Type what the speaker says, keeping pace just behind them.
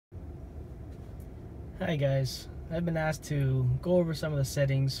Hi guys, I've been asked to go over some of the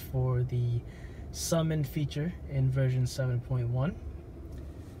settings for the summon feature in version 7.1.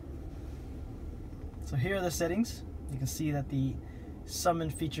 So here are the settings. You can see that the summon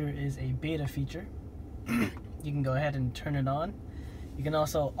feature is a beta feature. You can go ahead and turn it on. You can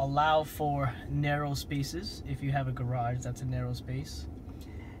also allow for narrow spaces. If you have a garage, that's a narrow space.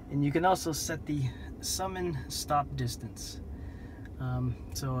 And you can also set the summon stop distance.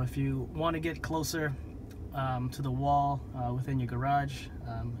 So if you want to get closer to the wall within your garage,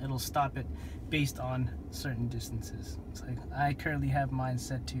 it'll stop it based on certain distances. So I currently have mine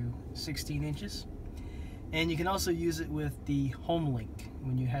set to 16 inches. And you can also use it with the home link.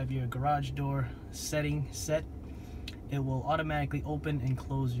 When you have your garage door setting set, it will automatically open and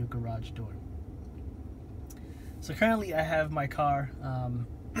close your garage door. So currently I have my car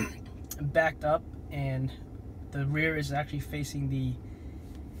backed up, and the rear is actually facing the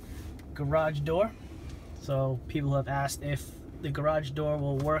garage door. So people have asked if the garage door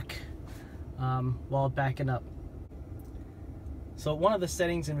will work while backing up. So one of the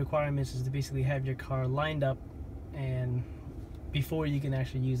settings and requirements is to basically have your car lined up and before you can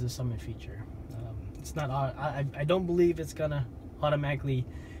actually use the summon feature. It's not, I don't believe it's gonna automatically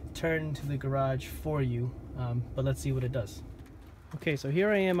turn to the garage for you, but let's see what it does. Okay, so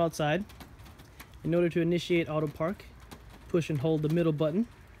here I am outside. In order to initiate AutoPark, push and hold the middle button.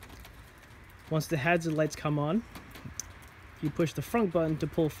 Once the hazard lights come on, you push the front button to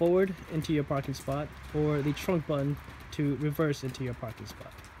pull forward into your parking spot, or the trunk button to reverse into your parking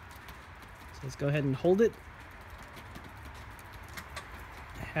spot. So let's go ahead and hold it.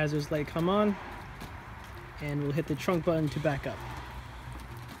 Hazards light come on, and we'll hit the trunk button to back up.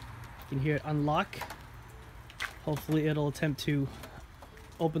 You can hear it unlock. Hopefully it'll attempt to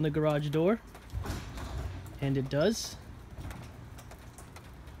open the garage door, and it does.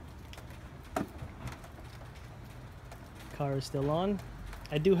 Car is still on.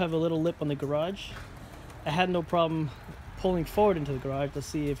 I do have a little lip on the garage. I had no problem pulling forward into the garage. Let's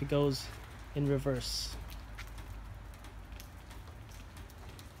see if it goes in reverse.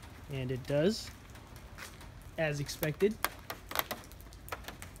 And it does, as expected.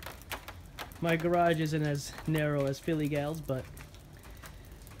 My garage isn't as narrow as Philly Gal's, but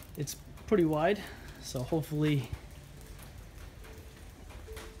it's pretty wide, so hopefully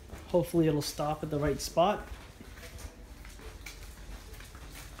it'll stop at the right spot.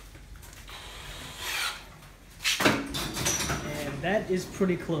 And that is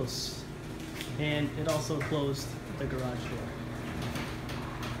pretty close. And it also closed the garage door.